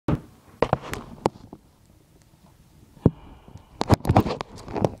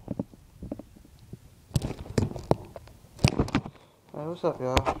Hey, what's up,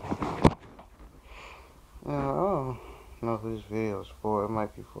 y'all? I don't know who this video is for. It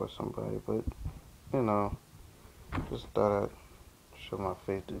might be for somebody, but, just thought I'd show my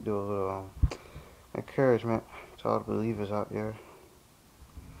face to do a little encouragement to all the believers out there.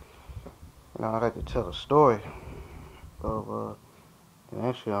 I'd like to tell a story of,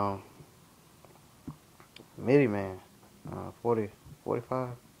 actually, Midi Man, 45.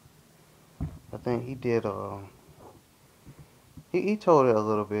 I think he did, he told it a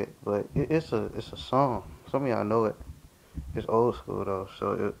little bit, but it's a song. Some of y'all know it. It's old school though,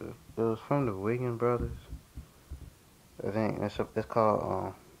 so it was from the Williams brothers. I think it's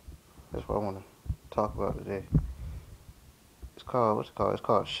called that's what I want to talk about today. It's called what's it called? It's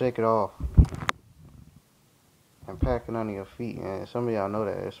called "Shake It Off" and "Pack It Under Your Feet." And some of y'all know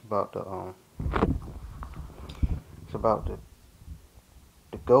that it's about the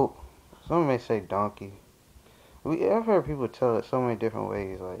goat. Some may say donkey. I've heard people tell it so many different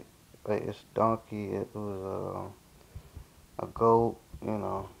ways. Like it's donkey. It was a goat.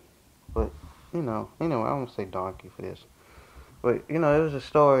 But anyway, I'm gonna say donkey for this. But it was a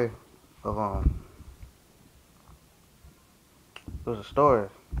story of it was a story,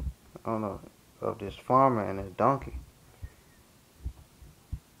 I don't know, of this farmer and his donkey.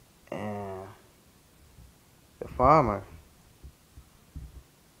 And the farmer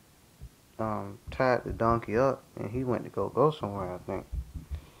tied the donkey up and he went to go somewhere, I think.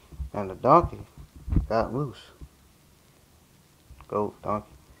 And the donkey got loose. Goat,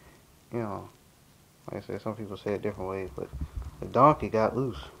 donkey. Like I said, some people say it different ways, but the donkey got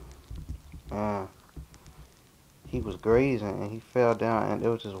loose. And he was grazing and he fell down, and there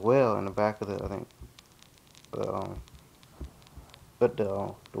was this well in the back of I think, but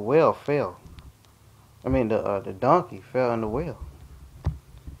the well fell. I mean, the donkey fell in the well,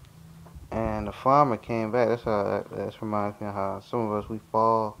 and the farmer came back. That reminds me of how some of us, we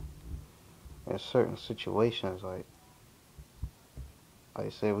fall in certain situations, like I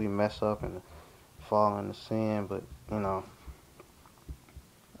say, we mess up and fall into sin, but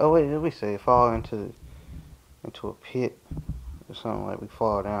oh wait, we say fall into a pit or something, like we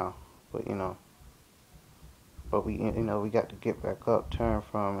fall down, but we got to get back up, turn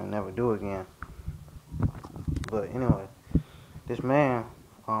from, and never do again. But anyway, this man,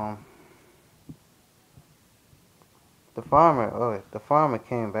 the farmer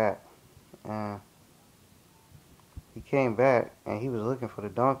came back, and he was looking for the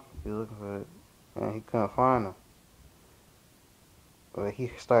donkey. He was looking for it, and he couldn't find him. But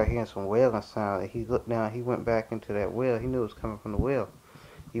he started hearing some wailing sound, and he looked down. He went back into that well. He knew it was coming from the well.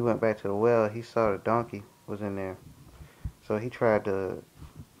 He went back to the well. He saw the donkey was in there, so he tried to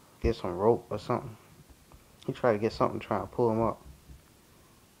get some rope or something. He tried to get something to try and pull him up,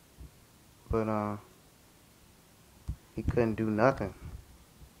 but he couldn't do nothing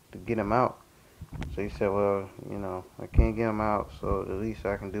to get him out. So he said, well, I can't get him out, so the least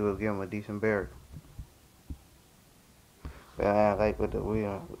I can do is give him a decent burial. But I like what the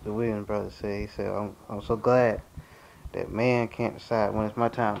Williams brothers said. He said, I'm so glad that man can't decide when it's my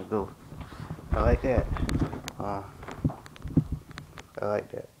time to go. I like that. I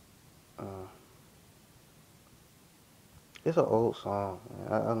like that. It's an old song.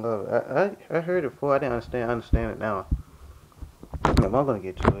 I love it. I heard it before. I didn't understand it now. I'm gonna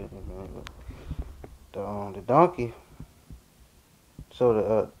get to it. The donkey.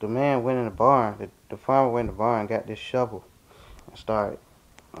 So the man went in the barn. The farmer went in the barn and got this shovel and started.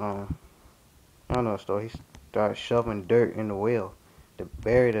 I don't know the story. He started shoveling dirt in the well to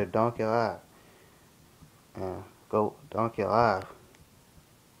bury the donkey alive. And donkey alive,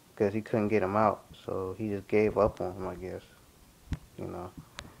 because he couldn't get him out, so he just gave up on him, I guess.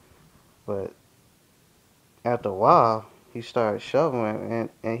 But after a while, he started shoveling,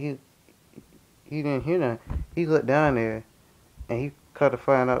 and he didn't hear nothing. He looked down there, and he come to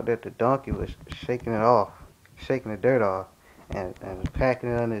find out that the donkey was shaking the dirt off, and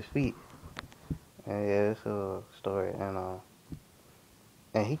packing it under his feet. And yeah, it's a story.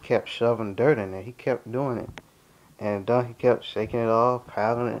 And he kept shoving dirt in there. He kept doing it. And the donkey kept shaking it off,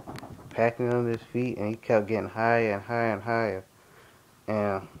 piling it, packing it under his feet, and he kept getting higher and higher and higher.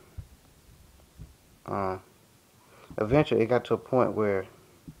 And eventually it got to a point where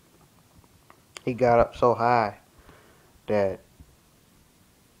he got up so high that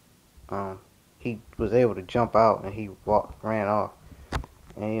he was able to jump out, and he ran off.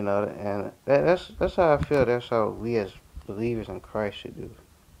 And and that's how I feel. That's how we as believers in Christ should do.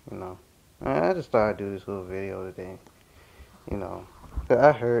 I just thought I'd do this little video today. 'Cause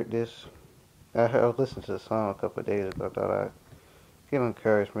I heard this. I listened to the song a couple of days ago. I thought I'd give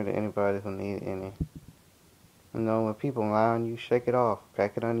encouragement to anybody who need any. You know, when people lie on you, shake it off.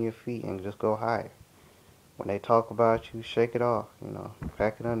 Pack it under your feet and just go higher. When they talk about you, shake it off. You know,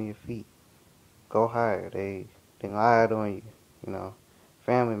 pack it under your feet. Go higher. They lied on you. You know,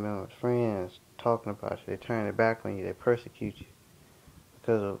 family members, friends talking about you. They turn their back on you. They persecute you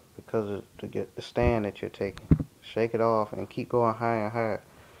because of the stand that you're taking. Shake it off and keep going higher and higher.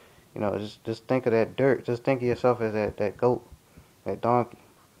 You know, just think of that dirt. Just think of yourself as that goat, that donkey.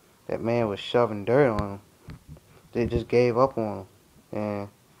 That man was shoving dirt on him. They just gave up on him. And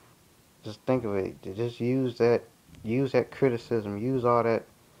just think of it. Just use that criticism.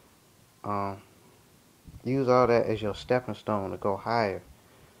 Um, use all that as your stepping stone to go higher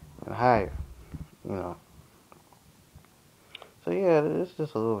and higher. You know. So yeah, it's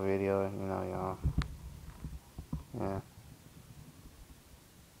just a little video. You know, y'all. Yeah.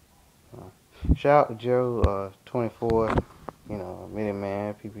 Shout out to Joe, 24. You know, Minute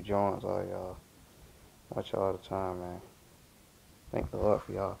Man, PP Jones, all y'all. Watch y'all all the time, man. Thank the Lord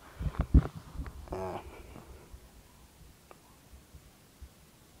for y'all. Yeah.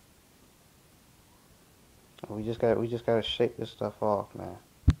 We just gotta shake this stuff off, man.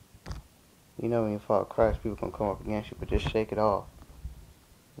 You know when you follow Christ, people gonna come up against you, but just shake it off.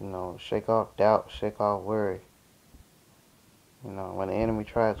 You know, shake off doubt, shake off worry. You know, when the enemy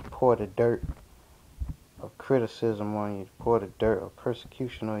tries to pour the dirt of criticism on you, pour the dirt of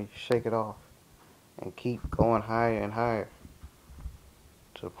persecution on you, shake it off and keep going higher and higher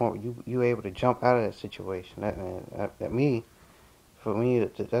to the point where you able to jump out of that situation. For me,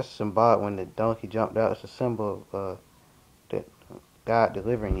 that's symbolic. When the donkey jumped out, it's a symbol of that God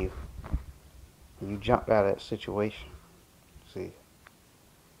delivering you. You jumped out of that situation. See,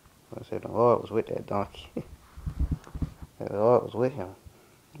 I said the Lord was with that donkey. The Lord was with him.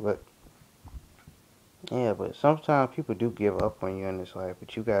 But yeah, but sometimes people do give up on you in this life,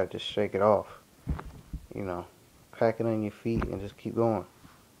 but you gotta just shake it off. You know, pack it on your feet and just keep going.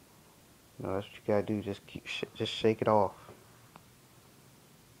 You know, that's what you gotta do. Just shake it off.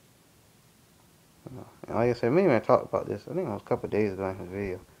 You know, and like I said, me and I talked about this. I think it was a couple of days ago in his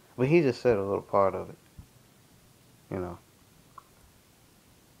video, but he just said a little part of it. You know,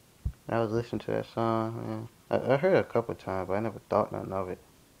 and I was listening to that song, man. I heard it a couple of times, but I never thought nothing of it.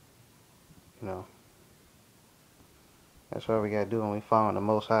 You know, that's what we gotta do when we follow the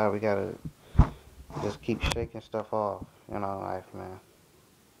Most High. We gotta just keep shaking stuff off in our life, man.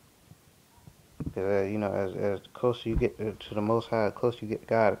 Because you know, as closer you get to the Most High, the closer you get to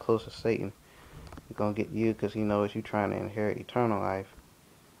God, the closer Satan is gonna get you, because he knows you're trying to inherit eternal life,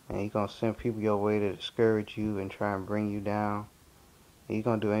 and he's gonna send people your way to discourage you and try and bring you down. And he's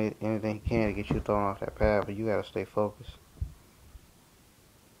gonna do anything he can to get you thrown off that path, but you gotta stay focused.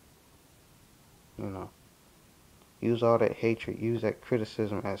 You know, use all that hatred, use that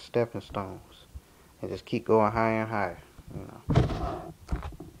criticism as stepping stones, and just keep going higher and higher. You know.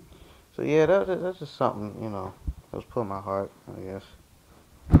 So yeah, that's just something, you know, that was put in my heart, I guess.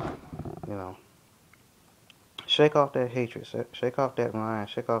 You know, shake off that hatred, shake off that lying,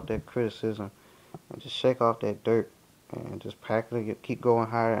 shake off that criticism, and just shake off that dirt, and just practically keep going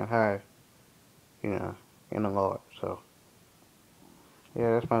higher and higher, you know, in the Lord. So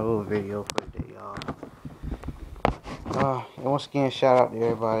yeah, that's my little video for today, y'all. And once again, shout out to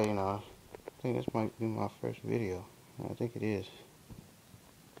everybody. You know, I think this might be my first video. I think it is.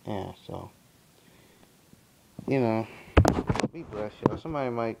 Yeah, so you know, be blessed, y'all.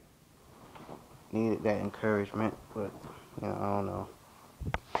 Somebody might need that encouragement, but you know, I don't know.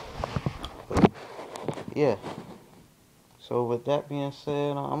 But yeah. So with that being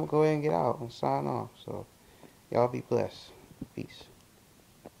said, I'm gonna go ahead and get out and sign off. So y'all be blessed. Peace.